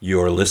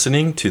You're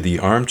listening to the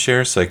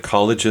Armchair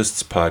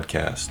Psychologists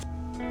podcast.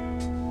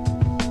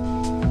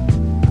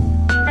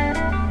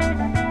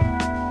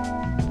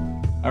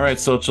 All right,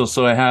 Social.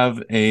 So I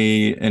have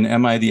an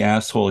Am I the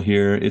Asshole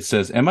here. It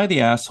says, Am I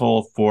the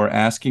asshole for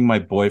asking my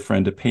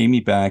boyfriend to pay me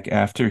back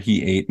after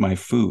he ate my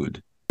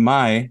food?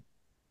 My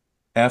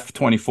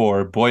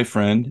F24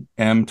 boyfriend,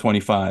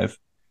 M25,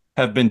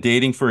 have been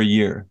dating for a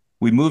year.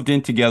 We moved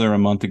in together a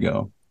month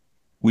ago.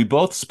 We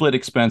both split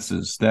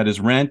expenses. That is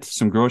rent,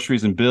 some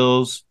groceries and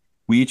bills.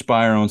 We each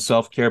buy our own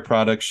self-care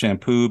products,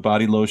 shampoo,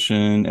 body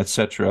lotion,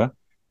 etc.,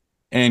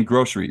 and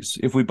groceries.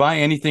 If we buy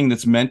anything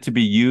that's meant to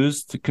be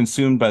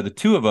consumed by the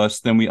two of us,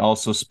 then we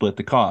also split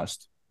the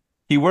cost.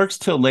 He works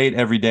till late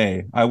every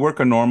day. I work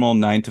a normal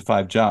 9 to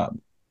 5 job.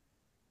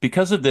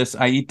 Because of this,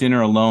 I eat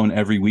dinner alone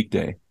every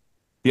weekday.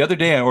 The other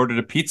day, I ordered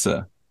a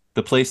pizza.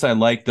 The place I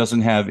like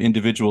doesn't have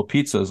individual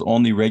pizzas,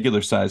 only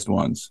regular-sized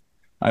ones.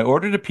 I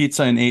ordered a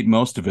pizza and ate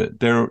most of it.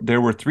 There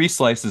were 3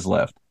 slices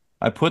left.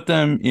 I put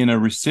them in a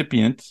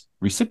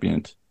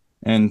recipient,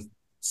 and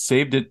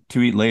saved it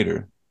to eat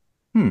later.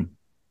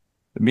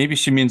 Maybe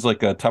she means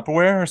like a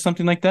Tupperware or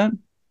something like that,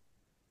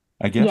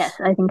 I guess. Yes,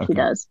 I think she Okay.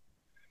 does.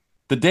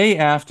 The day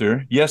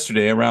after,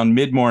 yesterday, around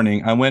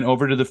mid-morning, I went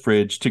over to the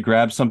fridge to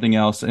grab something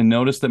else and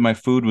noticed that my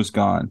food was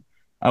gone.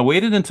 I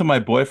waited until my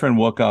boyfriend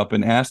woke up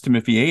and asked him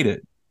if he ate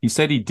it. He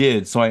said he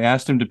did, so I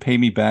asked him to pay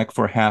me back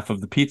for half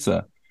of the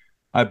pizza.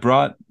 I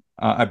bought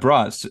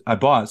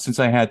since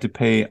I had to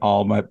pay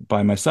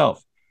by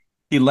myself.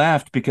 He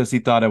laughed because he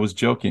thought I was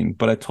joking,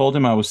 but I told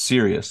him I was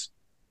serious.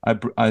 I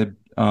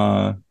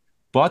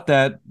bought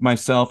that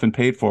myself and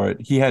paid for it.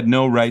 He had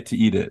no right to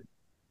eat it.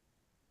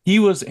 He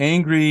was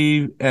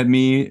angry at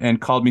me and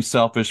called me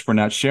selfish for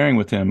not sharing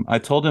with him. I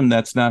told him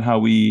that's not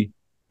what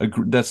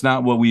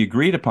we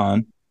agreed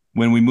upon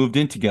when we moved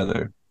in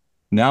together.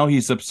 Now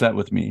he's upset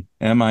with me.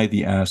 Am I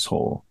the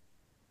asshole?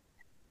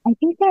 I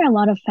think there are a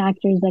lot of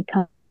factors that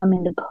come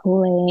into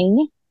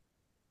play.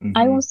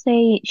 I Mm-hmm. will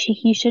say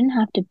he shouldn't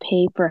have to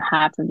pay for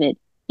half of it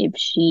if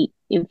he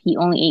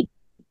only ate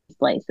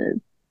slices.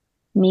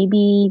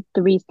 Maybe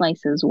 3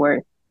 slices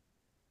worth,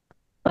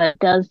 but it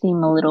does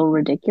seem a little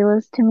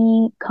ridiculous to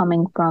me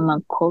coming from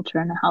a culture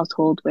and a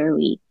household where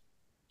we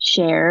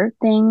share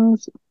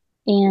things.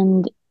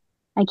 And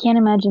I can't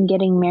imagine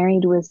getting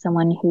married with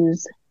someone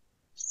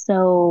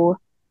so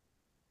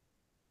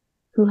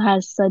who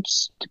has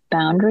such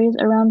boundaries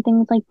around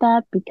things like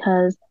that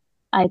because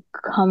I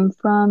come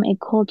from a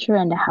culture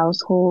and a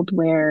household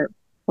where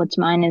what's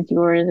mine is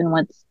yours and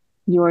what's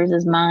yours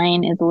is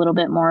mine is a little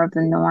bit more of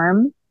the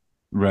norm.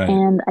 Right.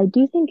 And I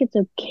do think it's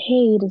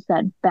okay to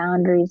set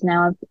boundaries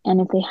now,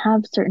 and if they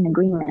have certain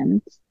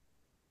agreements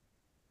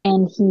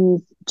and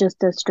he's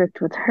just as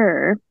strict with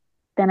her,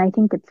 then I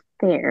think it's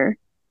fair.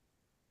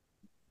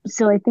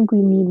 So I think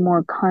we need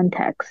more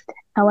context.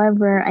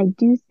 However, I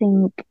do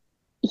think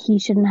he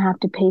shouldn't have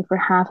to pay for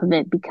half of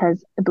it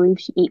because I believe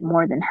she ate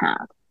more than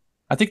half.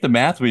 I think the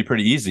math would be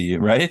pretty easy,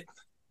 right?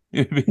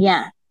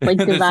 Yeah, like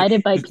There's,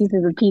 divided by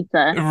pieces of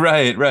pizza.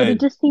 right, But it right,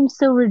 just seems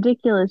so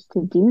ridiculous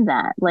to do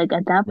that. Like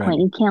at that right. point,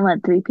 you can't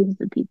let 3 pieces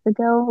of pizza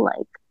go.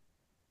 Like,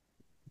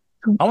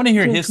 I want to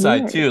hear it's his just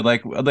side weird. too.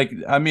 Like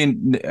I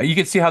mean, you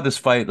can see how this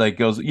fight like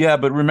goes. Yeah,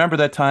 but remember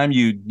that time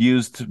you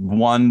used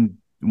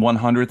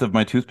 1/100th of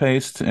my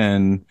toothpaste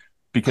and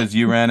because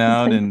you ran It's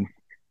out like, and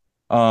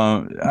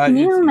can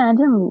you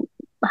imagine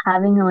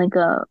having like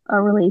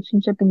a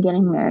relationship and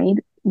getting married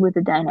with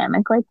a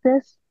dynamic like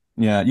this?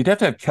 yeah, you'd have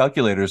to have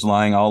calculators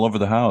lying all over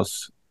the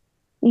house.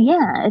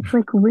 Yeah, it's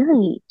like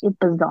really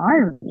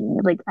bizarre to me.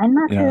 Like, I'm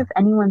not sure Yeah, if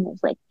anyone is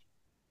like,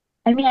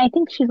 I mean, I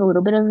think she's a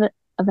little bit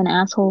of an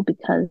asshole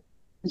because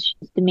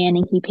she's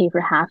demanding he pay for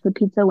half the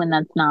pizza when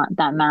that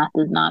math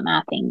is not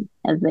mathing,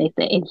 as they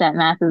say. That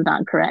math is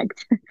not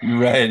correct.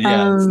 right.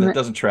 Yeah, that Um,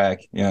 doesn't track.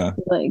 Yeah,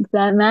 like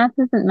that math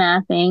isn't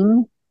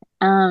mathing,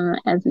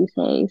 as we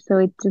say. So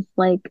it's just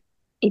like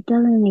it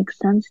doesn't make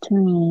sense to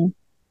me.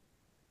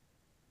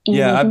 And I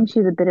yeah. think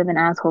she's a bit of an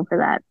asshole for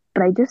that.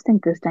 But I just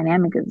think this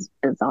dynamic is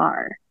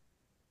bizarre.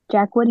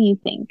 Jack, what do you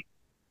think?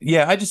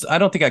 Yeah, I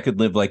don't think I could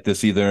live like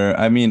this either.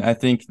 I mean, I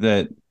think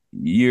that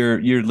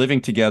you're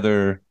living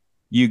together,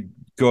 you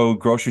go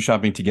grocery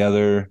shopping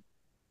together,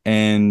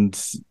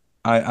 and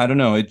I don't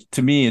know. It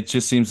to me it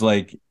just seems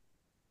like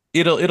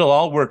it'll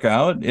all work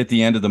out at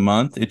the end of the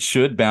month. It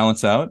should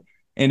balance out.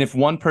 And if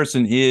one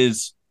person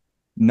is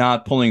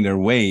not pulling their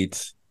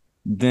weight,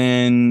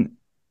 then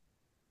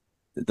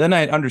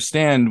I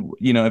understand,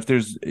 if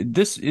there's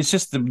this it's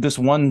just this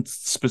one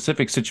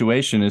specific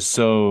situation is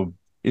so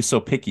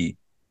picky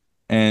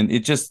and it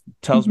just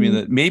tells me Hmm.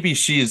 that maybe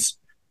she's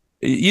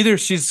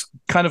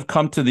kind of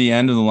come to the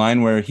end of the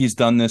line where he's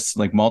done this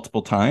like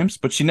multiple times,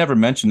 but she never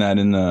mentioned that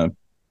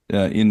uh,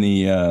 in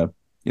the uh,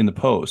 in the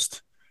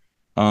post.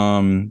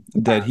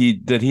 That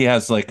Yeah. he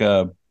has like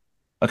a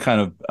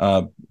kind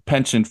of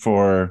penchant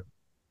for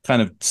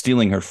kind of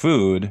stealing her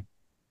food.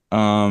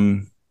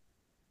 Um,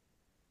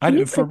 Can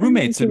you for click on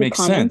it and roommates, see it the makes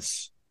comments?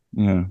 sense.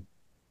 Yeah.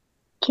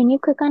 Can you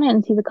click on it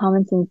and see the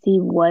comments and see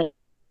what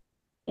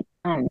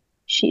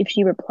if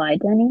she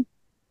replied to any?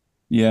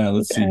 Yeah,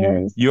 let's see here.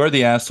 because You're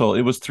the asshole.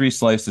 It was 3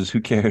 slices. Who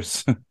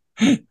cares?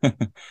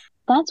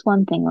 that's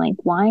one thing. Like,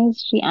 why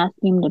is she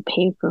asking him to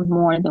pay for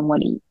more than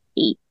what he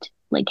ate?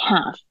 Like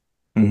half.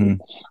 Hmm.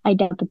 I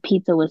doubt the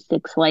pizza was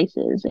 6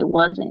 slices. It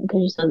wasn't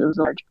because she said it was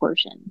a large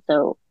portion.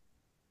 So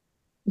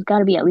it's got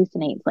to be at least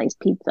an 8 slice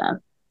pizza.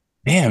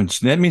 Damn,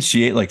 that means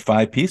she ate like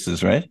 5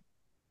 pieces, right?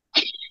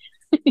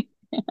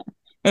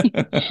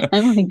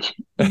 I'm like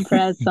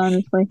impressed,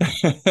 honestly.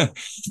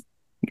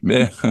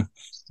 Yeah.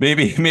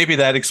 Maybe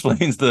that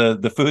explains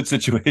the food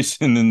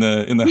situation in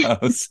the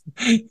house.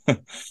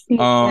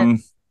 Yeah.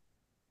 um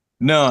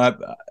no,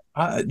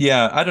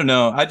 yeah, I don't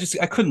know. I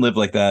couldn't live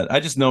like that. I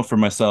just know for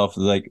myself,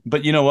 like,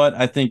 but you know what?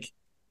 I think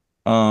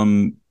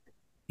um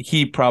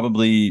he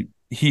probably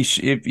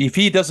if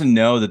he doesn't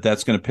know that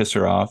that's going to piss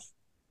her off,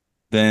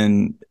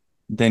 then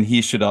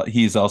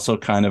he's also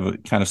kind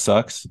of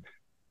sucks.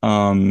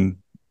 Um,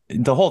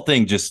 the whole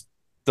thing just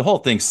the whole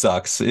thing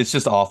sucks. It's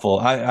just awful.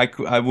 I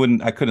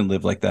couldn't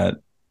live like that.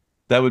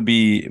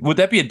 Would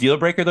that be a deal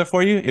breaker though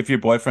for you if your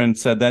boyfriend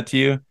said that to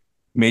you,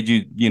 made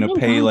you, Oh my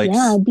pay God, like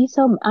yeah, I'd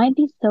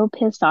be so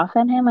pissed off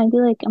at him. I'd be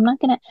like,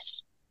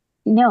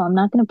 no, I'm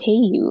not gonna pay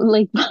you.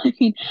 Like, I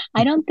mean,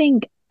 I don't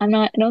think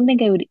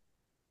I would,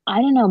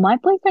 I don't know. My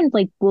boyfriend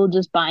like will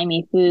just buy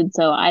me food,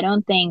 so I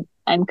don't think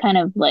I'm kind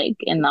of like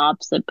in the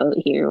opposite boat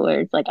here,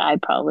 where it's like I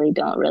probably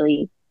don't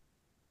really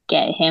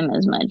get him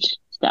as much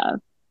stuff.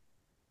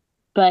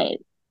 But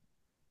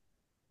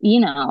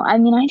I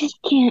mean, I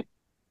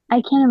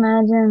can't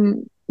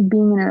imagine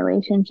being in a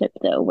relationship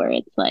though where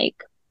it's like,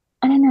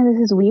 I don't know,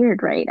 this is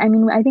weird, right? I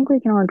mean, I think we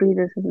can all agree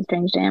this is a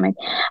strange dynamic.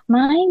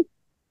 My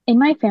In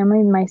my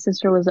family, my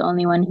sister was the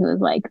only one who was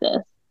like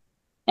this.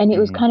 And it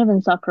was Mhm. kind of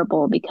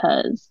insufferable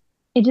because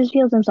it just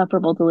feels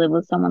insufferable to live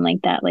with someone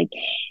like that. Like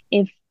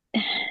if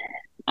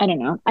I don't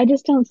know, I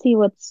just don't see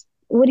what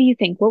do you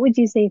think? What would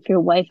you say if your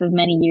wife of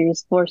many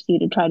years forced you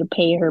to try to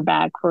pay her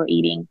back for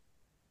eating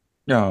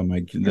Oh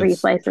my, three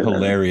that's slices of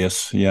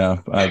hilarious. Yeah,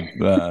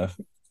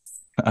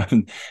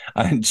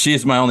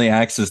 she's my only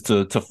access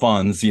to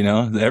funds.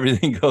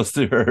 Everything goes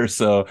to her,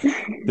 so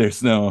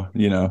there's no,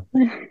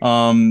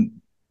 um,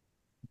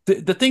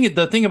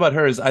 the thing about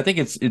her is I think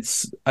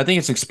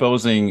it's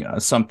exposing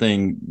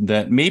something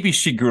that maybe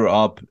she grew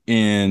up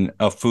in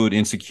a food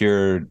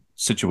insecure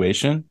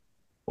situation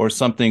or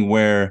something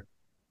where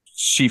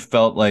she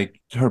felt like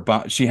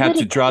she had But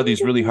to it draw kind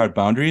these really of hard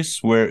boundaries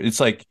where it's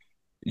like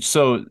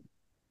so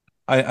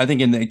I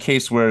think in the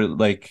case where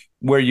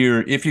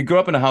if you grow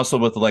up in a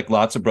household with like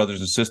lots of brothers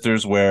and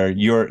sisters where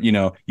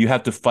you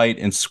have to fight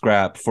and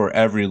scrap for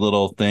every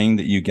little thing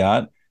that you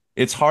got,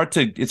 it's hard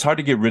to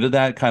get rid of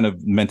that kind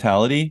of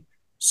mentality.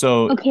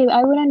 So okay,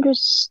 I would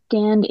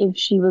understand if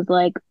she was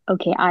like,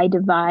 okay, I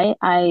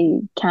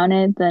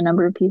counted the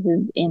number of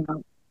pieces in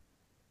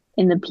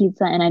the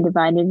pizza and I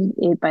divided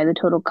it by the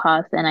total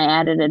cost and I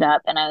added it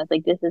up and I was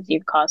like, this is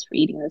your cost for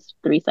eating this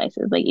 3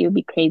 slices. Like it would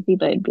be crazy,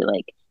 but it'd be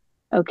like,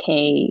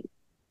 okay,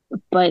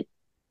 but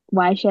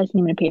why is she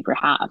asking me to pay for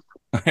half?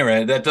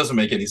 right, that doesn't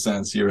make any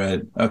sense. You're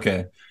right.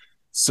 Okay.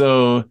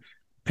 So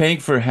paying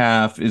for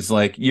half is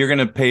like you're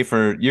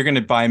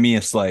gonna buy me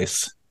a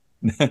slice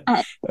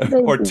But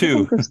or two.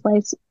 like a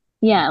slice,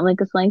 yeah,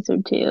 like a slice or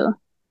two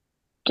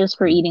just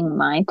for eating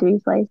my 3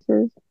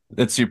 slices.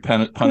 That's your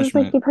Because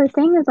like punishment. if her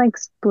thing is like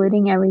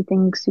splitting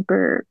everything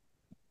super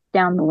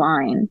down the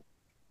line,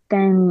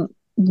 then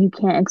you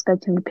can't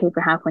expect him to pay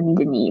for half when he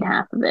didn't eat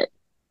half of it.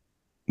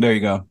 There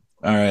you go.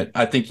 All right.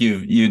 I think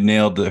you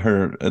nailed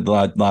her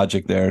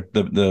logic there.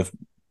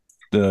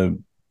 The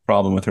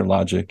problem with her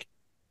logic.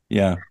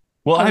 Yeah.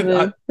 Well, Of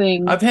the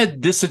thing. I've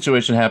had this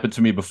situation happen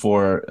to me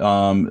before.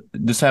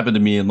 This happened to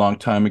me a long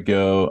time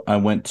ago. I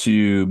went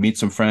to meet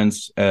some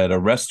friends at a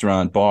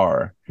restaurant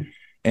bar,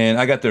 and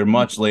I got there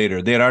much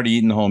later. They had already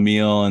eaten the whole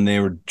meal, and they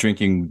were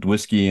drinking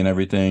whiskey and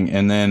everything.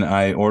 And then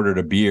I ordered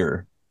a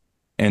beer,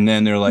 and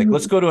then they're like,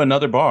 "Let's Mhm. go to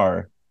another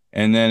bar."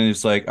 And then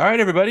it's like, "All right,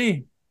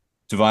 everybody,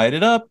 divide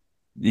it up,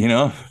 you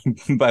know,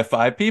 by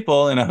 5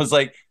 people." And I was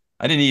like,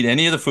 I didn't eat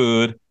any of the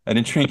food. I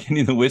didn't drink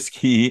any of the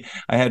whiskey.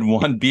 I had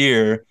one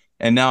beer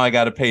and now I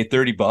got to pay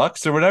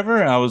 $30 or whatever.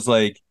 And I was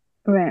like,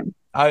 Right,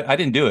 I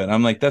didn't do it.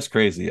 I'm like, that's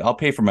crazy. I'll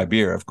pay for my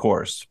beer, of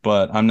course,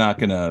 but I'm not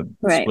going to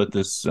right. split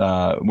this.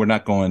 We're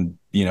not going.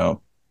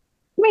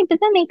 Right, but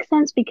that makes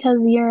sense because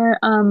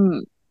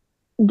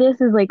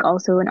this is like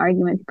also an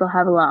argument people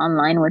have a lot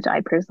online, which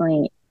I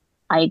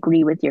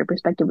agree with your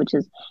perspective, which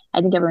is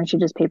I think everyone should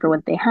just pay for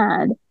what they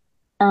had.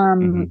 Um,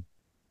 Mhm.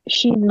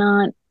 she's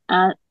not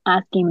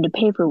asking him to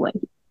pay for what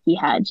he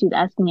had. She's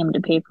asking him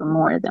to pay for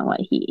more than what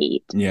he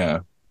ate. Yeah.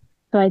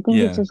 So I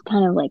think it's Yeah. just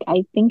kind of like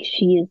I think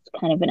she is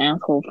kind of an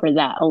asshole for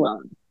that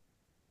alone.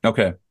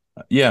 Okay.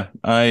 Yeah.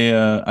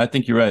 I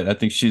think you're right. I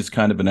think she's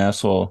kind of an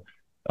asshole,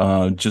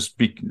 just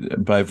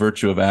by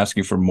virtue of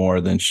asking for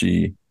more than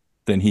he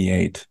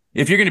ate.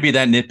 if you're going to be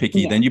that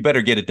nitpicky, Yeah. then you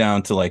better get it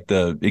down to like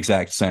the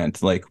exact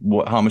cent. Like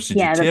how much did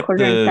you Yeah, the tip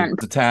quarter and cent.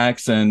 the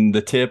tax and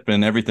the tip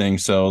and everything?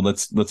 So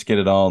let's get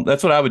it all.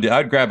 That's what I would do.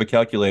 I'd grab a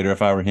calculator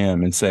if I were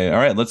him and say, all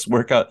right, let's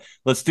work out.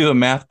 Let's do a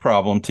math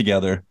problem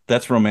together.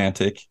 That's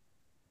romantic.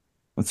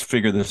 Let's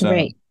figure this out.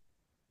 Right.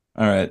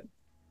 All right.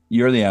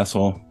 You're the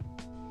asshole.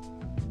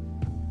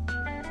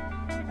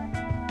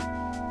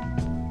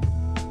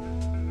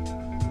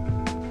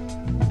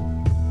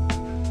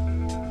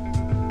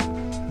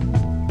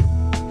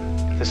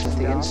 This is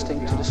the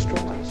instinct to destroy.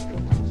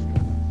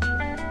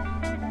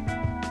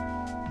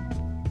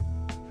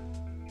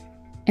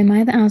 Am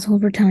I the asshole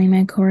for telling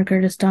my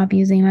coworker to stop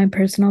using my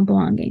personal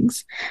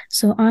belongings?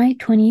 So I,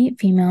 28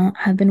 female,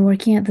 have been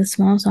working at this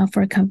small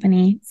software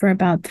company for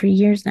about 3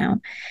 years now,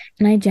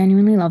 and I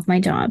genuinely love my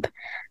job.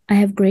 I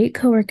have great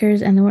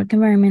coworkers and the work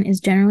environment is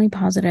generally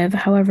positive.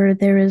 However,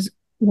 there is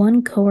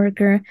one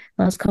coworker,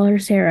 let's call her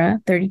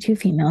Sarah, 32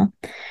 female,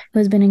 who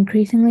has been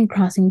increasingly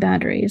crossing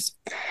boundaries.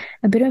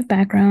 A bit of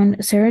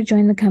background, Sarah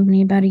joined the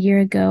company about a year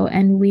ago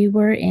and we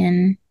were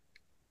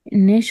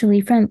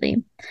initially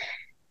friendly.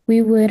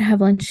 We would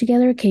have lunch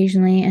together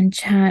occasionally and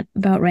chat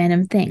about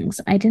random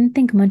things. I didn't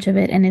think much of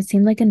it, and it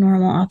seemed like a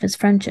normal office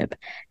friendship.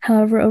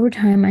 However, over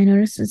time, I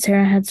noticed that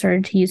Sarah had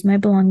started to use my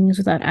belongings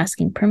without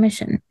asking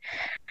permission.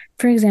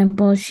 For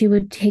example, she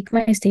would take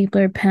my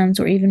stapler, pens,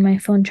 or even my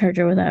phone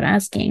charger without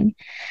asking.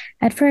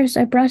 At first,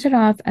 I brushed it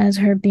off as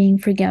her being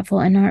forgetful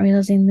and not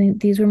realizing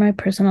that these were my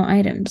personal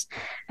items.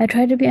 I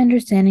tried to be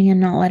understanding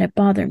and not let it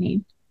bother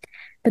me.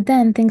 But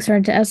then things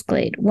started to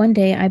escalate. One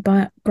day, I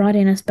brought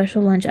in a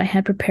special lunch I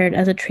had prepared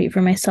as a treat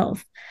for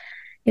myself.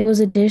 It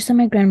was a dish that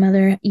my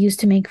grandmother used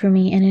to make for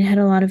me, and it had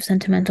a lot of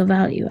sentimental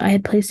value. I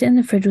had placed it in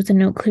the fridge with a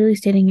note clearly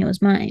stating it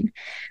was mine.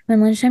 When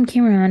lunchtime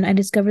came around, I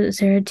discovered that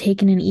Sarah had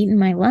taken and eaten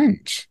my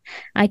lunch.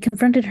 I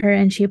confronted her,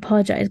 and she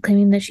apologized,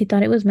 claiming that she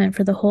thought it was meant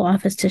for the whole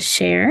office to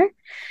share.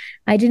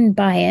 I didn't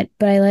buy it,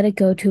 but I let it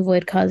go to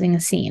avoid causing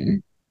a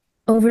scene.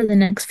 Over the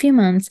next few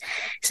months,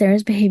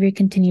 Sarah's behavior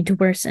continued to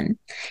worsen.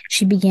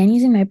 She began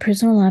using my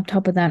personal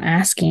laptop without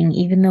asking,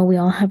 even though we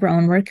all have our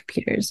own work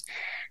computers.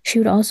 She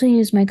would also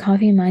use my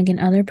coffee mug and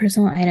other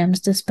personal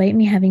items despite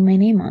me having my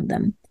name on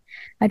them.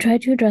 I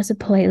tried to address it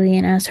politely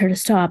and asked her to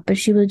stop, but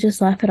she would just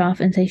laugh it off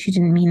and say she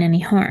didn't mean any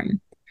harm.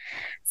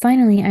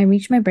 Finally, I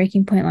reached my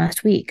breaking point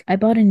last week. I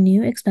bought a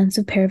new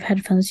expensive pair of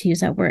headphones to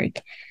use at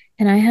work,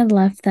 and I had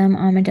left them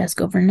on my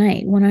desk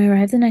overnight. When I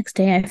arrived the next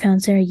day, I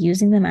found Sarah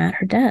using them at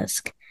her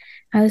desk.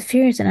 I was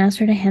furious and asked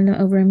her to hand them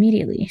over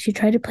immediately. She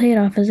tried to play it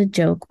off as a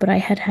joke, but I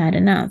had had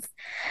enough.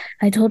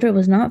 I told her it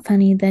was not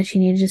funny, that she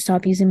needed to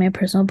stop using my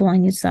personal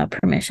belongings without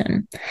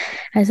permission.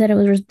 I said it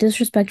was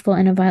disrespectful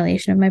and a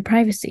violation of my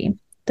privacy.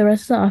 The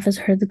rest of the office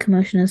heard the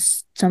commotion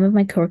as some of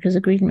my coworkers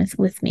agreed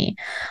with me,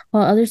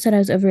 while others said I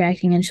was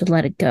overreacting and should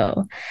let it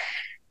go.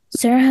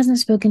 Sarah hasn't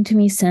spoken to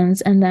me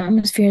since, and the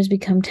atmosphere has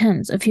become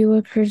tense. A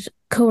few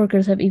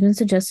coworkers have even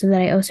suggested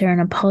that I owe Sarah an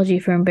apology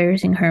for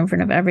embarrassing her in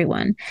front of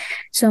everyone.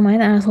 So am I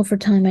the asshole for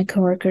telling my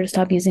coworker to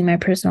stop using my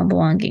personal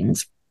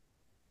belongings?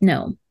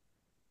 No.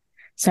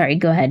 Sorry,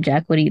 go ahead,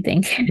 Jack. What do you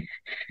think?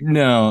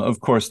 No,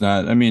 of course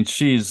not. I mean,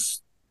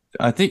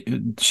 I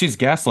think she's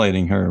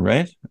gaslighting her,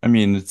 right? I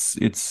mean,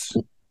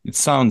 it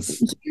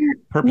sounds Yeah, well,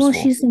 purposeful.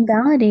 she's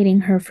invalidating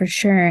her for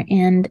sure.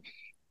 And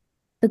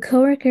the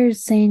coworker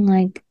is saying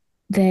like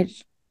that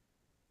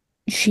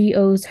she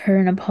owes her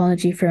an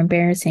apology for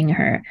embarrassing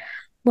her.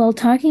 Well,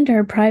 talking to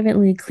her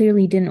privately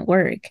clearly didn't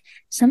work.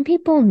 Some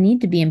people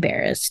need to be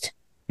embarrassed.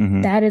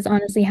 Hmm. That is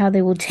honestly how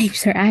they will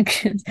change their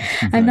actions.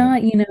 I'm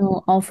Right.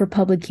 not, all for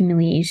public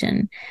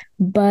humiliation,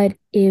 but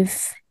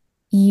if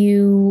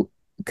you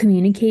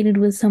communicated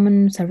with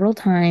someone several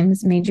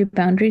times, made your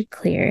boundaries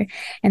clear,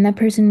 and that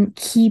person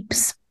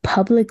keeps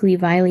publicly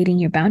violating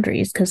your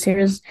boundaries, because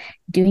Sarah's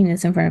doing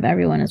this in front of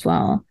everyone as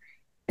well,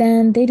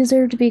 then they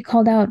deserve to be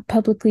called out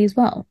publicly as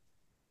well.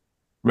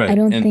 I Right.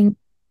 don't And think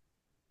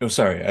oh,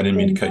 sorry, I didn't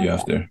mean to cut you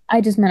off there. I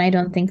just meant I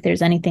don't think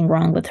there's anything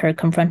wrong with her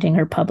confronting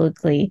her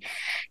publicly,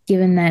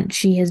 given that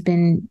she has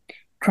been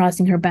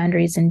crossing her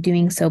boundaries and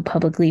doing so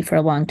publicly for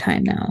a long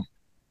time now.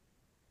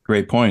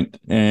 Great point.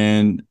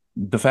 And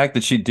the fact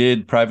that she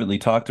did privately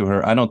talk to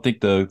her, I don't think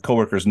the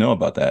coworkers know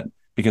about that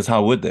because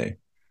how would they?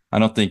 I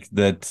don't think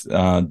that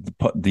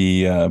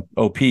the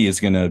OP is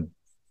going to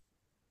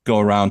go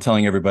around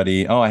telling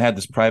everybody, "Oh, I had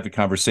this private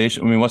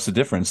conversation." I mean, what's the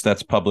difference?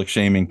 That's public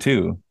shaming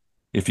too.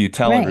 If you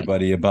tell Right.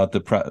 everybody about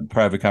the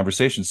private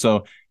conversation,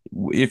 so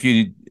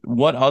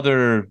what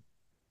other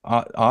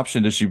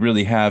option does she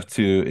really have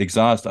to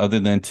exhaust other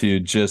than to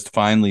just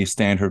finally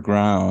stand her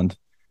ground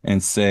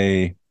and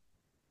say,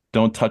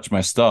 "Don't touch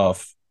my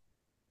stuff"?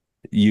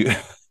 You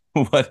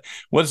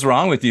what's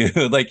wrong with you?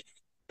 Like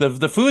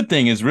the food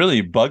thing is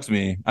really bugs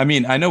me. I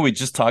mean, I know we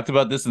just talked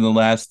about this in the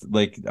last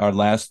like our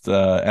last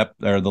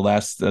or the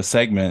last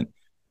segment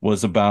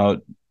was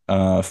about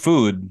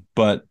food,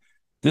 but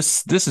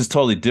this is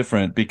totally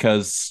different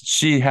because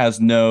she has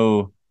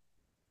no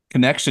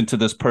connection to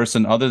this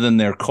person other than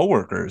their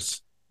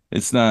coworkers.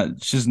 It's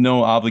not, she's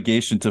no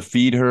obligation to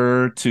feed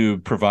her, to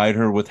provide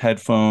her with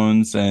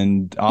headphones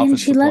and And office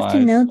she left a supplies.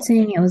 note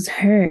saying it was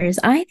hers.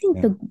 I think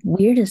Yeah. the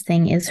weirdest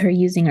thing is her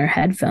using her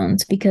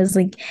headphones because,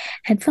 like,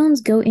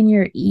 headphones go in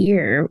your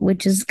ear,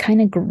 which is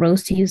kind of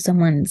gross to use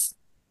someone's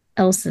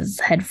else's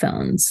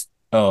headphones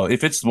Oh,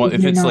 if if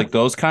you're it's not. like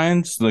those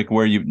kinds, like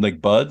where you like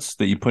buds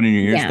that you put in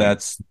your ears, Yeah,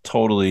 that's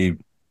totally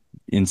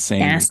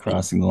insanely nasty.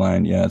 crossing the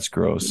line. Yeah, it's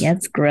gross. Yeah,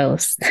 it's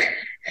gross.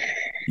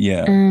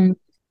 Yeah. Um,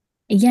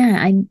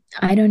 yeah,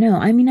 I don't know.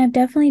 I mean, I've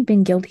definitely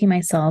been guilty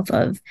myself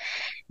of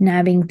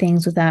nabbing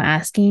things without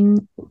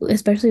asking,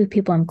 especially with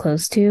people I'm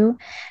close to.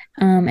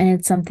 And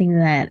it's something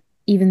that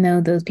even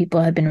though those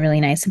people have been really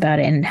nice about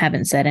it and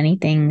haven't said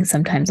anything,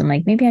 sometimes I'm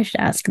like, maybe I should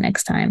ask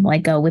next time.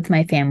 Like, with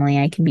my family,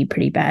 I can be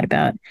pretty bad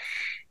about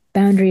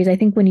boundaries. I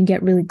think when you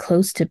get really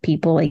close to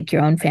people, like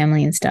your own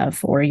family and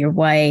stuff, or your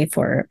wife,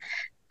 or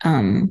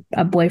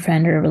a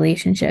boyfriend or a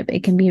relationship,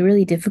 it can be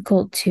really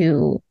difficult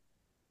to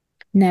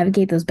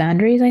navigate those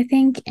boundaries, I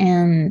think,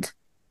 and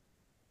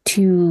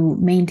to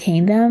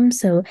maintain them.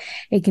 So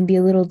it can be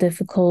a little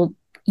difficult.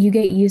 You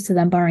get used to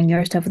them borrowing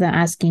your stuff without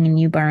asking and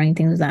you borrowing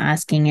things without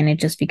asking, and it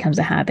just becomes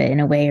a habit in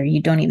a way, or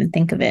you don't even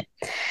think of it.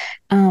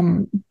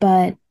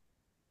 But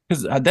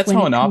Because that's when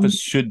how it an office comes,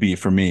 should be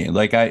for me.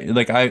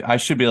 I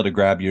should be able to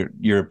grab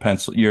your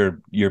pencil,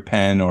 your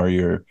pen or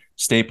your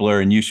stapler,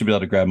 and you should be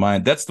able to grab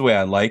mine. That's the way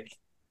I like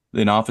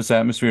an office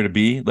atmosphere to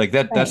be. Like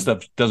that right,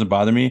 stuff doesn't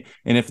bother me.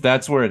 And if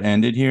that's where it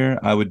ended here,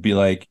 I would be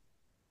like,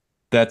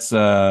 that's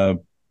that's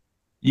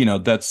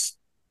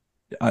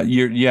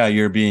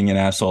you're being an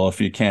asshole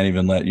if you can't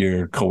even let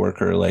your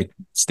coworker like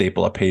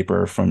staple a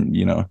paper from,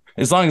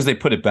 as long as they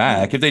put it back.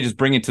 right, If they just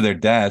bring it to their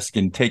desk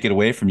and take it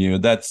away from you,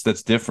 that's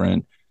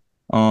different.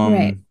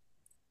 right.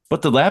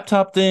 But the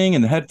laptop thing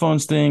and the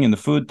headphones thing and the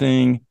food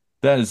thing,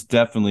 that is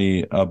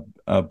definitely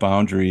a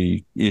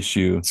boundary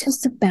issue. It's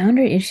just a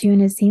boundary issue,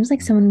 and it seems like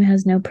someone who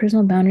has no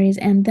personal boundaries.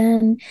 And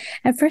then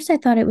at first, I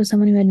thought it was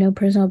someone who had no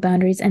personal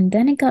boundaries, and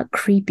then it got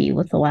creepy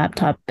with the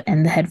laptop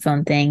and the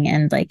headphone thing.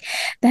 And like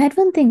the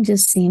headphone thing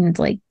just seemed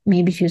like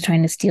maybe she was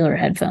trying to steal her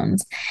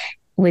headphones,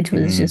 which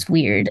was Mm. just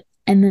weird.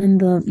 And then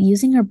the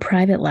using her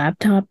private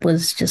laptop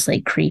was just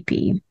like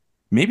creepy.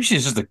 Maybe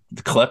she's just a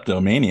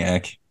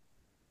kleptomaniac.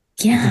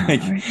 Like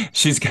Yeah,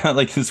 she's got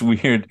like this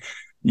weird,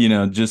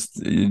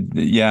 just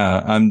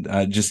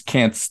I just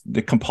can't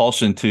the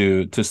compulsion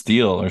to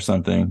steal or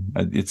something.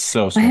 It's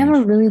so I have a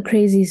strange. really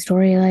crazy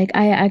story. Like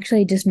I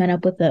actually just met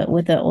up with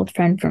a old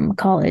friend from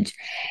college,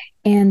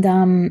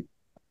 and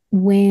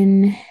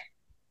when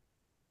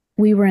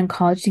we were in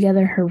college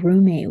together, her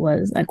roommate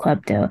was a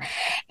klepto.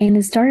 And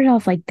it started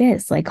off like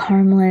this, like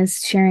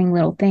harmless, sharing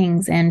little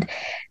things. And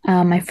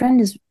my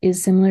friend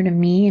is similar to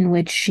me in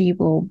which she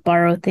will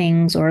borrow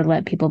things or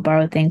let people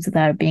borrow things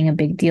without it being a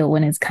big deal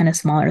when it's kind of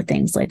smaller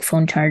things like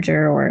phone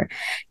charger or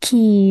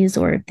keys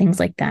or things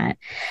like that.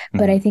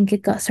 But I Mhm. think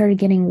it got started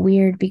getting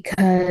weird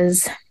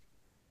because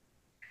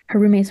her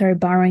roommate started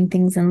borrowing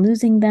things and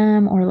losing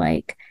them, or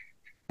like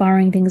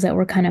borrowing things that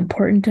were kind of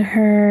important to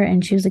her,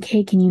 and she was like,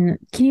 hey, can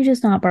you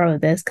just not borrow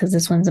this because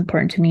this one's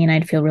important to me and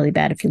I'd feel really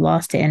bad if you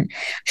lost it. And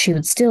she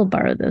would still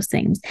borrow those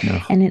things,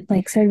 Ugh. and it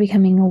like started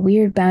becoming a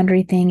weird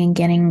boundary thing and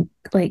getting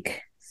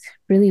like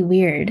really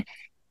weird.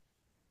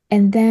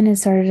 And then it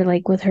started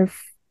like with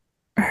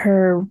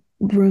her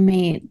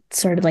roommate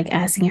started like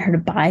asking her to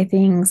buy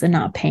things and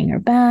not paying her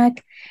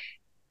back,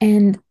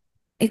 and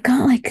it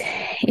got like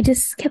it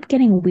just kept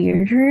getting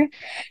weirder.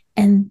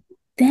 And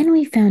then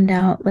we found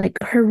out like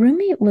her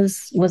roommate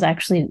was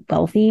actually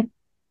wealthy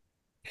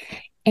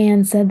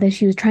and said that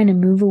she was trying to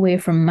move away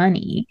from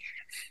money.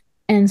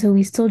 And so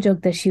we still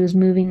joke that she was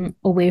moving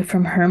away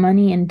from her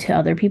money into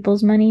other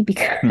people's money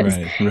because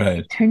Right, right.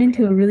 it turned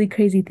into a really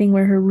crazy thing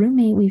where her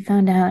roommate, we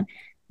found out,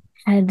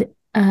 had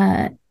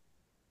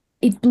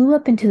it blew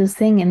up into this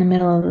thing in the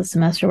middle of the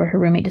semester where her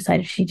roommate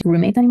decided she didn't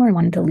roommates anymore and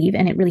wanted to leave.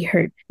 And it really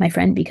hurt my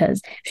friend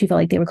because she felt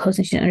like they were close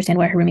and she didn't understand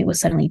why her roommate was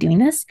suddenly doing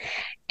this.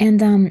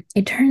 And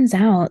it turns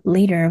out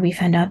later we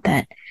found out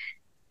that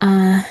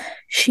uh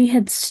she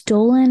had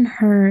stolen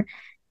her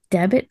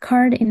debit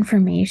card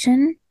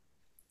information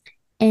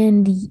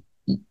and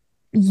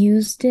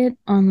used it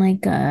on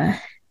like a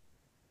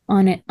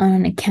on it on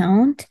an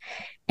account,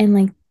 and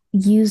like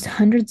used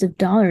hundreds of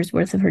dollars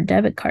worth of her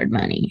debit card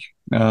money.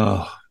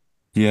 Oh,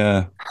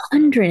 yeah,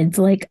 Hundreds,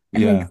 like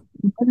yeah.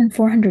 more than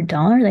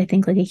 $400, I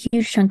think, like a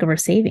huge chunk of her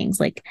savings.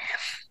 Like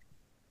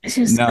it's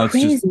just Now it's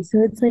just, crazy.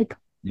 So it's like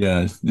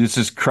yeah, this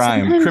is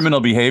sometimes, criminal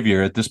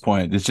behavior at this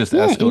point. It's just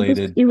yeah, it was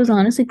escalated. it was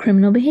honestly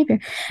criminal behavior.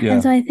 And Yeah.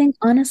 so I think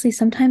honestly,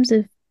 sometimes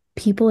if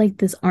people like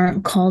this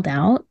aren't called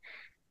out,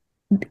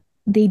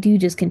 they do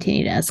just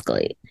continue to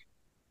escalate.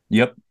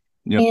 Yep.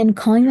 Yep. And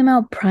calling them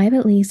out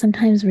privately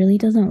sometimes really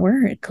doesn't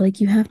work. Like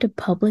you have to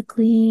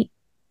publicly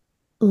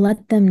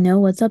let them know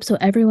what's up so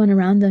everyone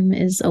around them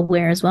is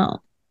aware as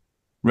well.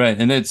 Right.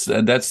 And that's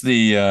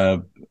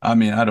I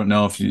mean, I don't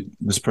know if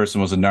this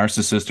person was a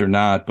narcissist or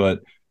not,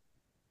 but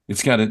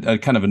it's got a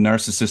kind of a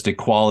narcissistic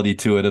quality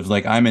to it of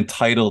like, I'm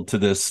entitled to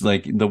this.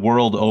 Like the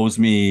world owes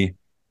me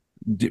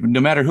no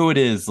matter who it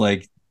is,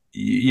 like,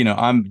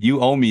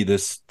 you owe me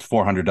this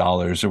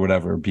 $400 or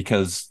whatever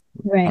because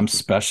I'm Right.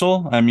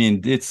 special. I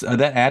mean, it's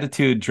that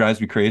attitude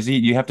drives me crazy.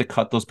 You have to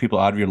cut those people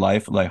out of your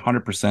life like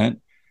 100%.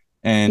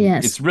 And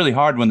Yes. it's really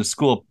hard when the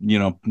school,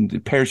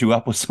 pairs you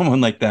up with someone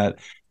like that.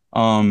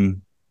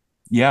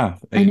 Yeah,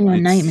 I know, a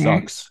it nightmare.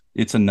 sucks.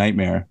 It's a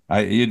nightmare.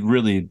 It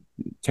really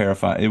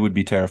It would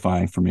be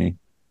terrifying for me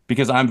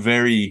because I'm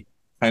very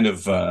kind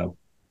of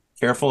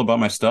careful about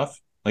my stuff.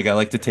 Like I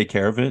like to take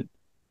care of it.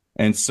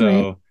 And Right.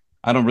 so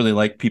I don't really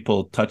like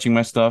people touching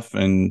my stuff.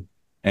 And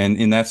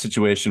in that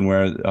situation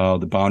where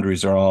the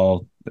boundaries are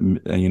all,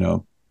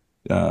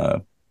 uh,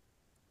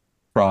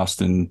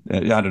 crossed and I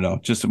don't know,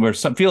 just where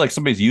some feel like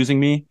somebody's using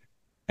me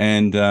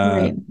and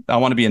Right. I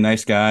want to be a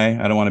nice guy.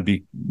 I don't want to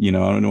be, I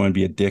don't want to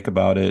be a dick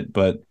about it.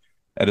 But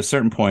at a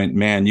certain point,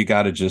 man, you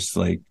got to just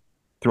like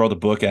throw the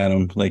book at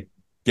them, like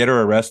get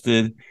her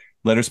arrested,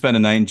 let her spend a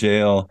night in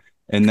jail,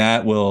 and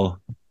that will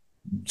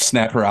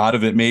snap her out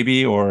of it,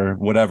 maybe, or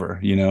whatever,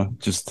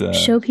 just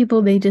Show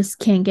people they just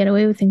can't get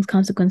away with things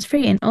consequence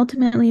free. And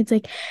ultimately, it's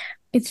like,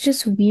 it's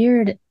just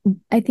weird.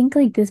 I think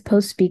like this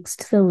post speaks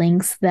to the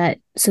lengths that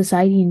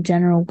society in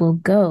general will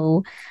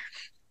go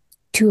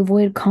to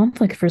avoid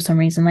conflict for some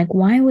reason. Like,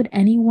 why would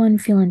anyone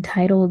feel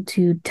entitled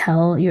to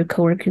tell your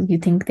coworkers you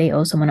think they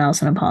owe someone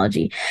else an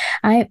apology?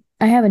 I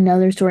have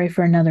another story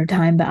for another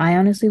time, but I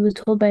honestly was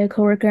told by a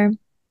coworker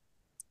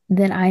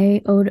that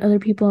I owed other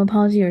people an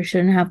apology or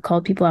shouldn't have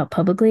called people out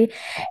publicly.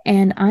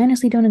 And I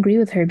honestly don't agree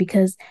with her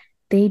because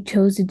they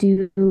chose to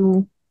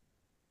do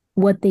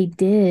what they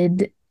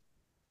did.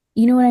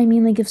 You know what I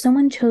mean? Like, if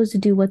someone chose to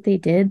do what they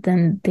did,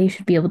 then they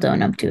should be able to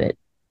own up to it.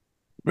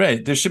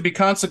 right. There should be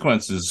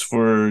consequences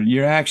for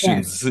your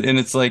actions. Yes. And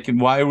it's like,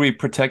 why are we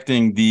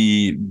protecting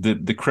the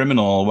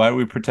criminal? Why are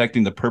we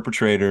protecting the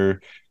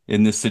perpetrator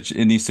in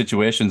these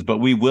situations? But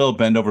we will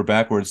bend over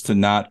backwards to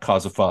not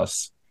cause a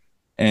fuss.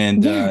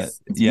 And Yes.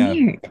 It's yeah,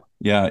 weird.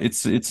 yeah,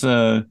 it's is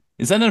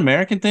that an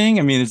American thing?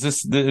 I mean, is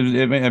this I'm sure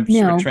it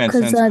No, because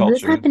transcends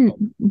culture.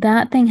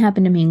 that thing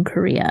happened to me in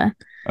Korea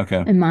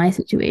Okay. in my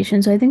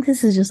situation. So I think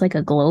this is just like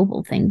a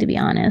global thing, to be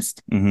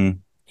honest. Hmm.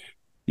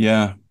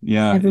 Yeah,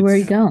 yeah. Everywhere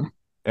you It's go.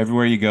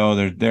 everywhere you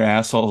go, they're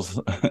assholes,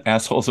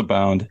 assholes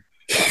abound.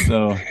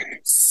 So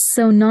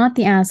So not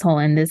the asshole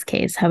in this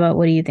case. How about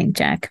what do you think,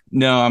 Jack?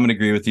 no, I'm gonna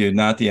agree with you.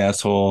 Not the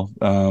asshole.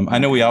 I Not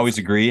know the we always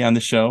asshole. agree on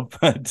the show,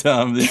 but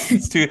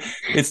it's too.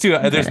 There's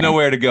Whatever.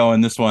 nowhere to go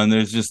in this one.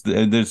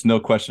 There's no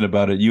question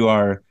about it. You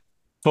are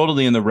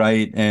totally in the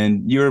right,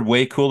 and you're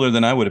way cooler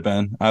than I would have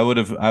been. I would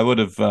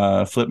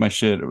have flipped my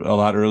shit a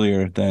lot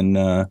earlier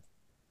than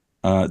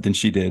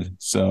she did.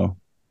 So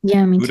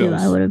Yeah, me too. I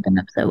kudos. would have been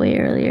upset way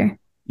earlier.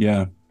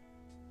 Yeah.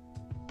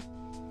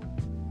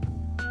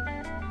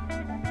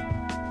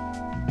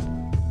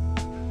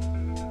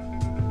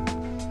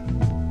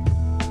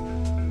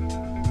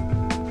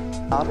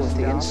 Out with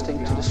the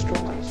instinct to destroy.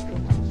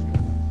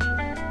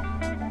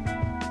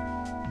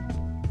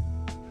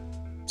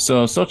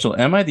 So, social,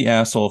 am I the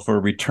asshole for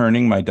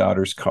returning my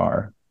daughter's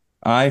car?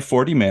 I,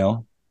 40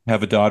 male,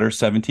 have a daughter,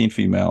 17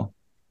 female,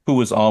 who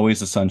was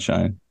always a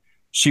sunshine.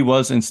 She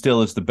was and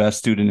still is the best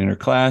student in her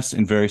class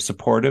and very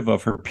supportive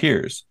of her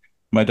peers.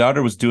 My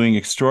daughter was doing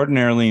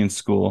extraordinarily in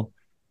school,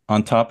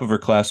 on top of her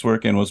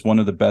classwork, and was one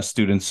of the best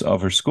students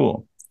of her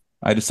school.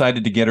 I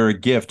decided to get her a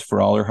gift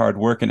for all her hard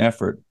work and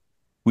effort.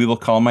 We will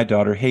call my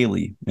daughter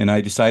Haley, and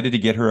I decided to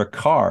get her a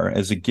car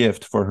as a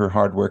gift for her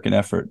hard work and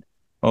effort.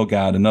 Oh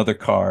God, another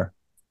car.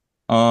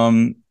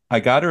 I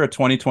got her a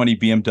 2020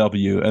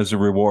 BMW as a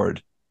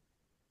reward.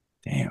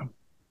 Damn.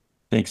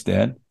 Thanks,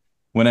 Dad.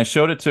 When I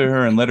showed it to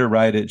her and let her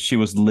ride it, she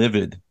was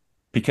livid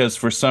because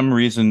for some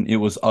reason it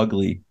was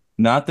ugly,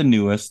 not the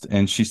newest,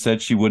 and she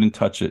said she wouldn't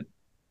touch it.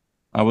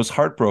 I was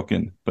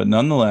heartbroken, but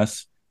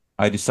nonetheless,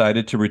 I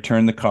decided to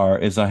return the car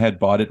as I had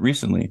bought it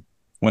recently.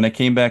 When I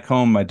came back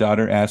home, my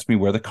daughter asked me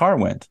where the car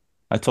went.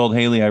 I told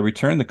Haley I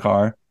returned the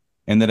car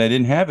and that I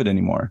didn't have it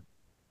anymore.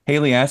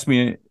 Haley asked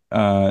me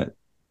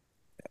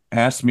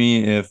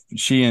if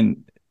she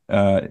and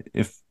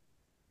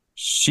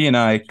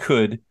I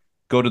could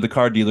go to the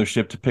car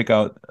dealership to pick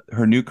out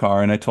her new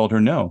car, and I told her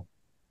no.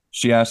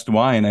 She asked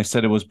why, and I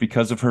said it was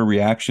because of her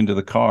reaction to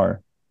the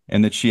car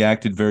and that she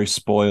acted very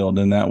spoiled,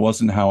 and that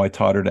wasn't how I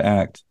taught her to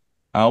act.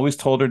 I always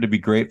told her to be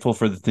grateful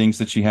for the things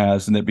that she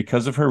has, and that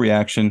because of her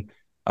reaction,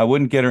 I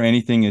wouldn't get her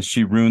anything as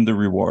she ruined the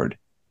reward.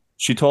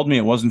 She told me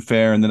it wasn't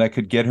fair and that I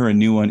could get her a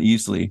new one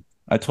easily.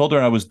 I told her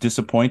I was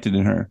disappointed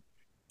in her.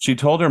 She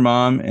told her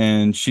mom,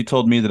 and she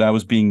told me that I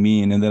was being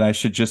mean and that I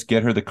should just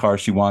get her the car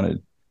she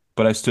wanted.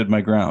 But I stood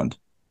my ground.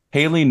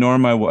 Haley nor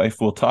my wife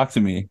will talk to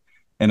me,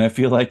 and I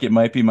feel like it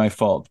might be my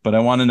fault. But I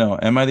want to know,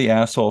 am I the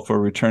asshole for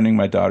returning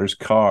my daughter's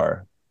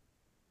car?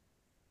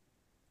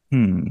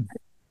 Hmm.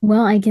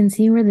 Well, I can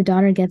see where the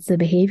daughter gets the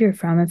behavior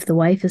from if the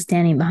wife is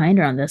standing behind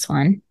her on this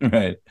one.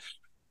 Right.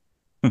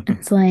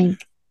 It's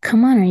like,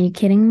 come on, are you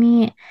kidding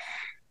me?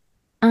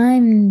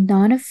 I'm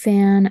not a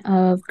fan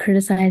of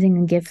criticizing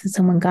a gift that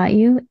someone got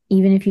you,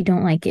 even if you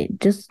don't like it.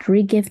 Just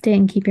re-gift it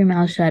and keep your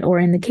mouth shut. Or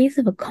in the case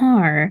of a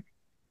car,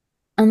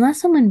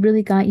 unless someone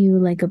really got you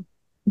like a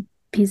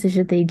piece of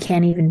shit that you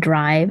can't even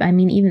drive. I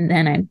mean, even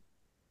then I'd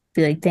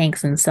be like,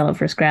 thanks, and sell it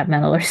for scrap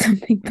metal or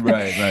something. But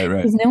Right, right, right.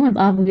 because no one's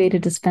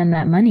obligated to spend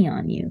that money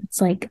on you.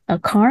 It's like a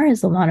car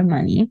is a lot of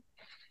money,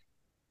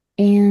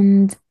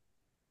 and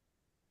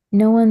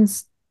no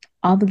one's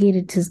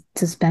obligated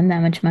to spend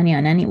that much money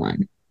on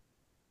anyone.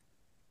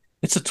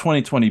 It's a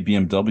 2020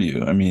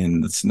 BMW. I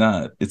mean,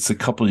 it's a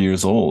couple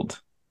years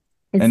old.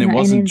 It's And it not, and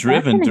wasn't that's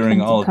driven an during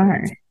expensive all.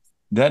 car.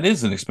 That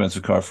is an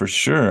expensive car for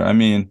sure. I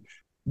mean,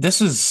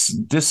 this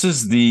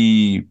is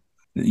the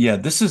yeah,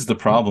 this is the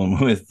problem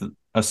with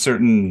a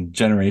certain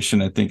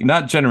generation, I think.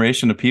 Not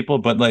generation of people,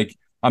 but like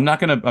I'm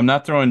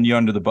not throwing you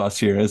under the bus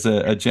here as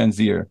a Gen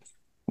Zer.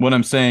 What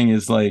I'm saying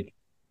is like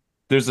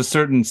there's a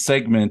certain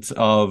segment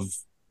of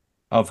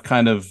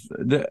kind of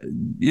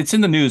it's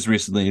in the news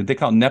recently. They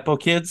call it Nepo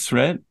kids,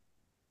 right?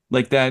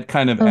 Like that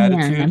kind of Oh yeah,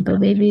 attitude. Nepo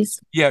babies.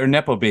 Yeah, or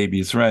Nepo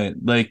babies, right?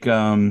 Like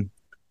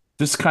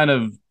this kind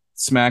of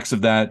smacks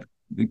of that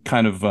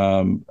kind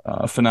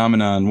of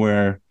phenomenon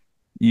where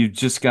you've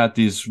just got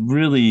these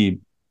really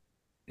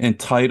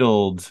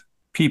entitled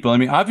people. I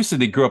mean, obviously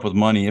they grew up with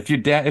money. If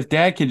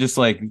dad can just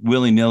like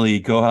willy-nilly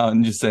go out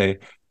and just say,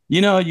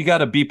 you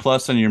got a B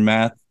plus on your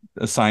math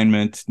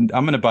assignment,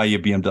 I'm going to buy you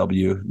a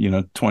BMW,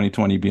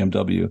 2020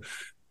 BMW.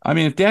 I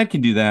mean, if dad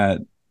can do that,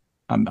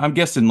 I'm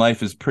guessing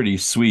life is pretty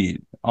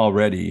sweet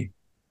already.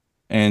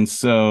 And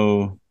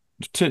so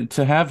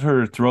to have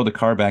her throw the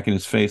car back in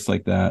his face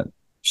like that,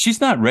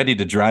 she's not ready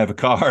to drive a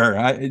car.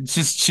 It's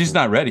just she's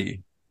not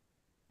ready.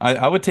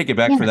 I would take it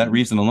back for Yeah. that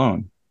reason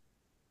alone.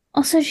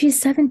 Also, she's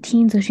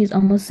 17, so she's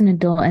almost an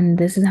adult, and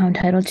this is how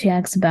entitled she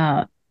acts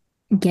about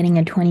getting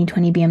a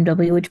 2020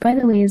 BMW, which, by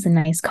the way, is a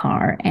nice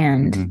car.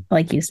 And Mhm.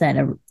 like you said,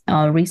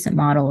 a recent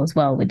model as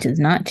well, which is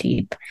not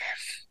cheap.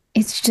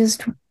 It's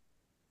just,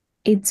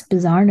 it's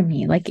bizarre to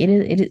me. Like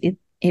it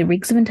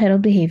reeks of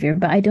entitled behavior,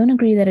 but I don't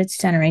agree that it's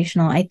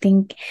generational. I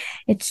think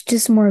it's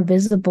just more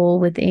visible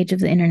with the age of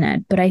the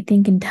internet. But I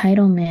think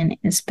entitlement,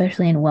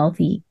 especially in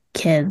wealthy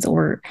kids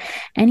or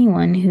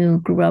anyone who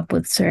grew up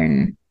with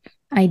certain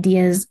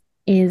ideas,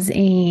 is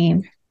a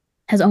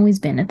has always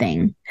been a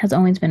thing, has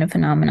always been a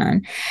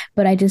phenomenon.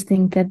 But I just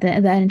think that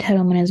that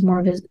entitlement is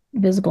more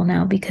visible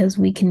now because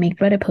we can make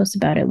Reddit posts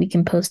about it, we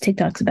can post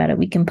TikToks about it,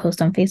 we can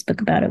post on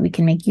Facebook about it, we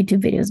can make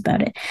YouTube videos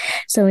about it.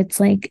 So it's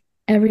like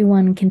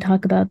everyone can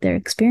talk about their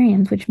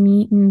experience, which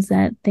means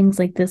that things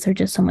like this are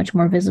just so much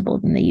more visible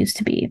than they used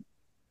to be.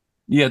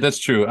 Yeah, that's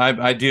true.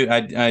 I do.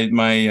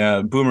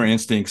 My boomer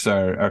instincts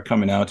are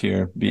coming out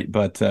here,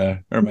 but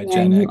or my Yeah,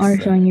 Gen and you are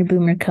X. showing your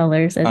boomer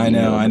colors as I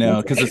usual, but know,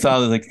 that's because it's okay.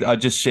 all like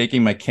just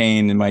shaking my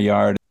cane in my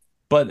yard.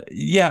 But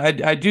yeah,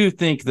 I do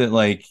think that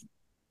like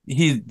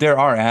there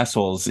are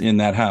assholes in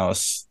that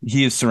house.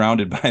 He is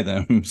surrounded by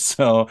them.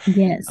 So,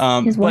 Yes,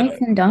 his wife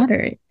but and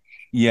daughter.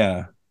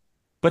 yeah,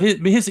 but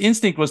his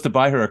instinct was to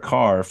buy her a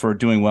car for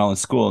doing well in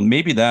school, and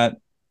maybe that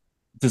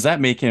does that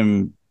make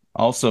him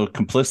also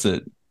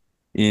complicit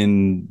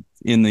in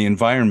the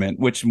environment,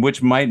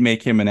 which might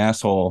make him an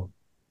asshole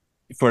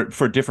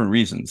for different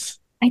reasons.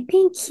 I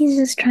think he's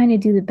just trying to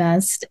do the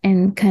best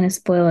and kind of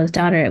spoil his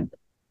daughter.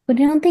 But I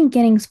don't think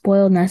getting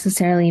spoiled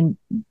necessarily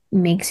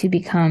makes you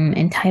become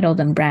entitled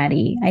and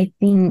bratty. I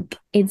think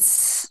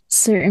it's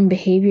certain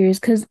behaviors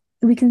because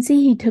we can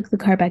see he took the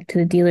car back to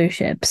the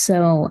dealership.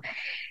 So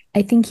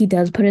I think he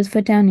does put his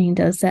foot down and he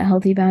does set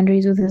healthy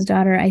boundaries with his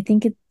daughter. I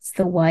think it's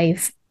the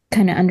wife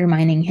kind of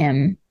undermining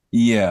him.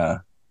 Yeah,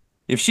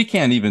 if she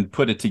can't even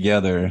put it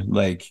together,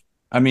 like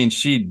I mean,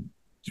 she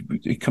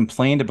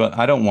complained about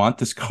I don't want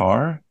this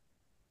car.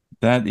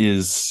 That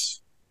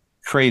is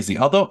crazy.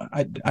 Although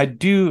I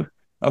do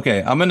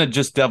okay, I'm gonna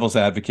just devil's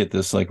advocate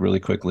this like really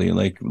quickly.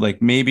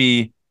 Like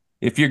maybe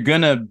if you're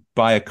gonna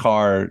buy a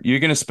car, you're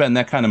gonna spend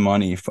that kind of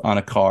money on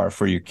a car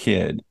for your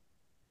kid.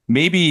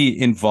 Maybe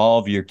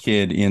involve your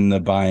kid in the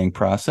buying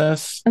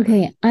process.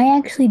 Okay, I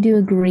actually do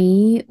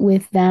agree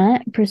with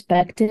that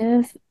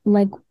perspective.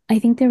 Like, I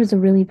think there was a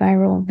really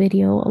viral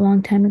video a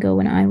long time ago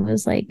when I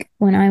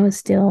was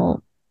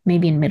still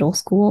maybe in middle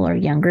school or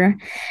younger,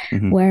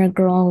 Mhm. where a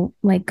girl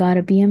like got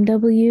a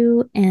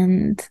BMW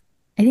and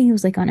I think it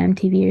was like on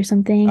MTV or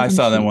something, I and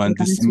saw that she one,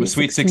 like on a this Sweet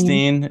Sweet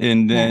 16. 16,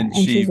 and Yeah, then and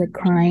she's she like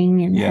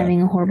crying and yeah,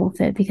 having a horrible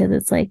fit because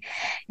it's like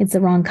it's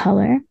the wrong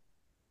color.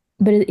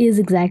 But it is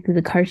exactly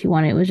the car she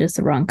wanted. It was just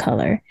the wrong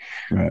color.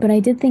 right. But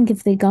I did think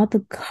if they got the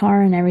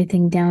car and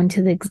everything down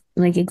to the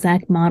like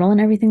exact model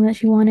and everything that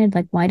she wanted,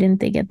 like why didn't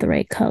they get the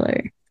right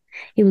color?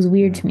 It was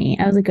weird Yeah. to me.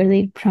 I was like, are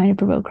they trying to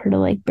provoke her to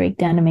like break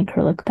down to make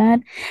her look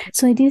bad?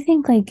 So I do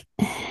think like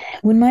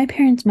when my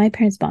parents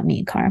bought me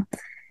a car,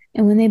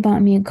 and when they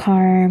bought me a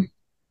car,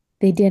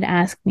 they did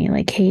ask me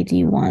like, "Hey, do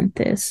you want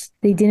this?"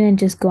 They didn't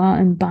just go out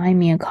and buy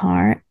me a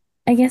car.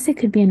 I guess it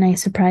could be a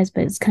nice surprise,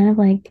 but it's kind of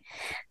like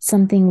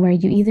something where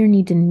you either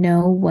need to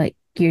know what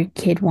your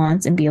kid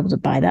wants and be able to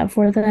buy that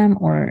for them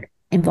or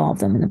involve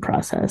them in the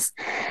process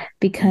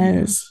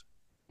because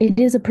Yes. it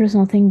is a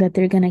personal thing that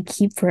they're going to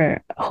keep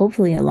for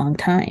hopefully a long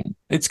time.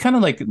 It's kind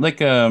of like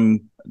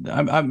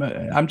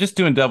I'm just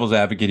doing devil's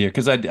advocate here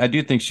because I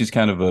do think she's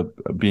kind of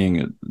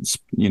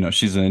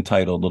she's an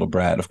entitled little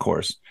brat, of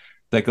course.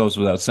 That goes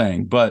without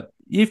saying. But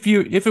if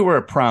it were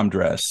a prom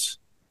dress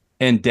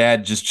and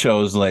dad just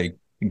chose like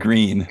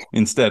green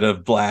instead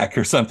of black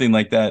or something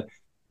like that,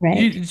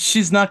 Right.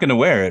 she's not going to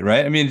wear it,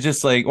 right? I mean,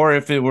 just like, or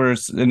if it were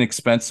an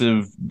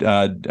expensive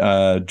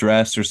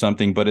dress or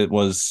something, but it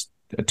was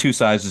 2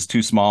 sizes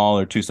too small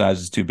or 2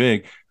 sizes too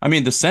big. I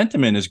mean, the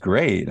sentiment is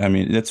great. I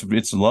mean,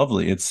 it's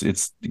lovely.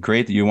 It's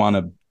great that you want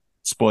to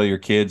spoil your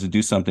kids and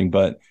do something,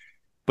 but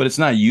it's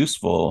not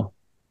useful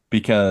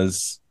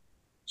because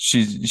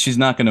she's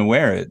not going to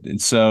wear it.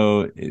 And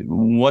so,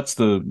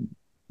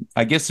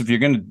 I guess if you're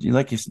going to,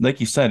 like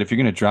you said, if you're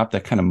going to drop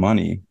that kind of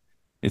money,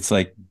 it's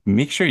like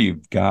make sure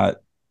you've got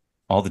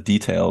all the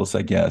details,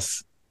 I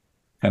guess,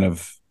 kind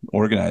of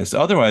organized.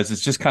 Otherwise,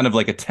 it's just kind of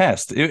like a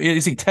test.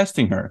 Is he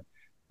testing her?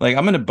 Like,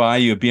 I'm going to buy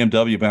you a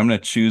BMW, but I'm going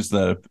to choose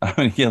I'm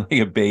going to get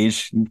like a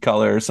beige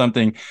color or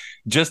something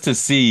just to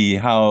see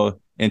how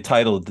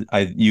entitled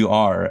you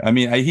are. I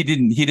mean, he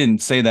didn't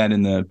say that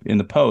in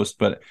the post,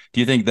 but do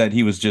you think that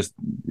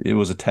it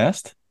was a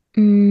test? I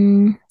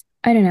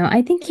don't know.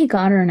 I think he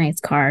got her a nice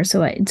car,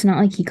 so it's not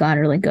like he got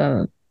her like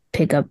a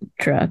pickup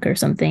truck or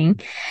something.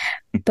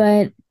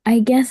 But I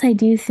guess I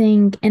do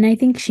think, and I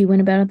think she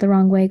went about it the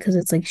wrong way because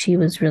it's like she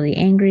was really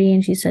angry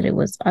and she said it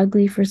was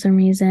ugly for some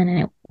reason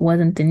and it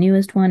wasn't the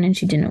newest one and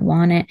she didn't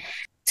want it.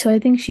 So I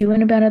think she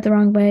went about it the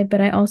wrong way.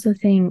 But I also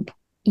think,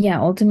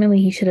 yeah,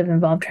 ultimately he should have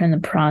involved her in the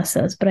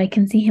process. But I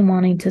can see him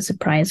wanting to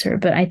surprise her.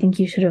 But I think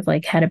you should have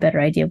like had a better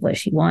idea of what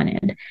she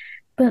wanted.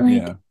 But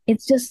like,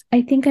 It's just,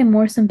 I think I'm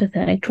more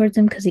sympathetic towards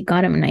him because he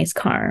got him a nice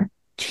car.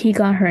 He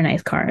got her a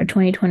nice car. A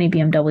 2020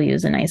 BMW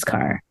is a nice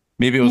car.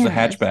 Maybe it was a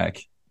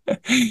hatchback.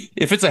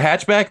 If it's a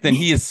hatchback, then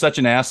he is such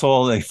an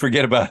asshole. Like,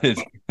 forget about it.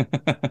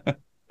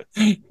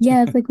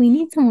 Yeah, it's like we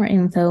need some more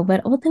info.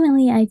 But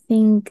ultimately, I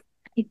think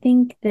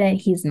that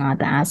he's not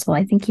the asshole.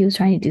 I think he was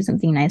trying to do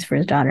something nice for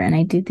his daughter. And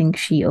I do think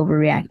she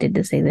overreacted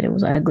to say that it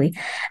was ugly.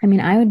 I mean,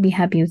 I would be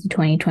happy with the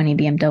 2020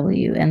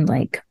 BMW. And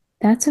like,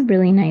 that's a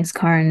really nice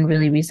car and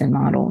really recent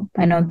model.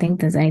 I don't think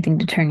there's anything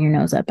to turn your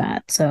nose up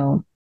at.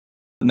 So,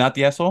 not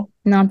the asshole?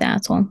 Not the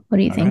asshole. What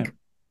do you think? Right.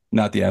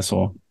 Not the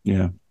asshole.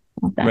 Yeah.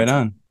 Right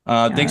on.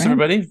 Thanks, right.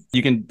 Everybody.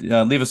 You can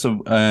leave us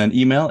an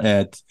email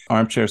at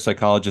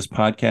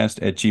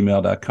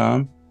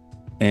armchairpsychologistpodcast@gmail.com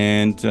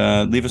and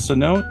leave us a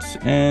note.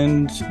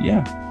 And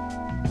yeah,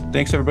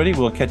 thanks, everybody.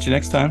 We'll catch you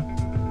next time.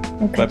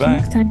 Bye-bye.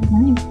 Next time.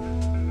 Bye.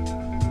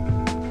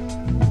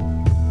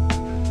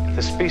 If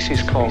the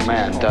species called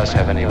man does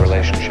have any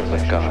relationship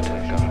with God,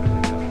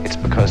 it's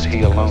because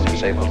he alone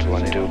is able to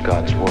undo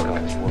God's work.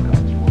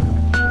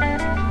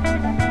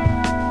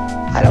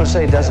 I don't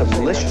say he does it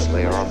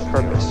maliciously or on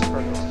purpose.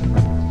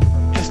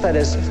 Just that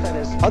as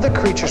other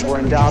creatures were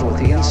endowed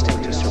with the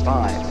instinct to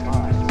survive,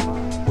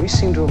 we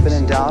seem to have been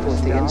endowed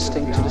with the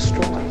instinct to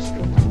destroy.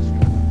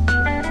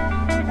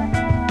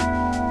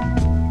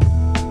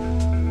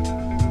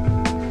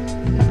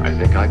 I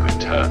think I could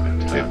turn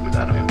and live with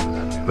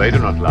animals. They do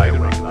not lie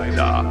awake in the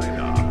dark,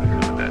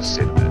 in their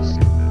sinners.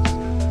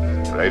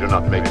 They do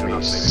not make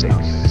me sick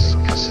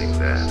discussing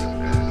their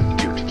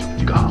duty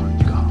to God.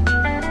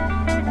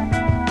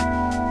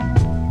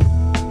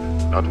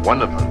 Not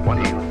one of them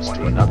kneels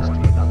to another,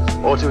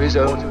 or to his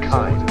own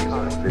kind,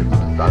 lived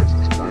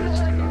thousands of years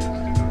ago.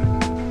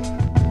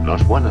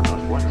 Not one of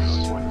them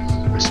wants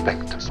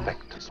respect.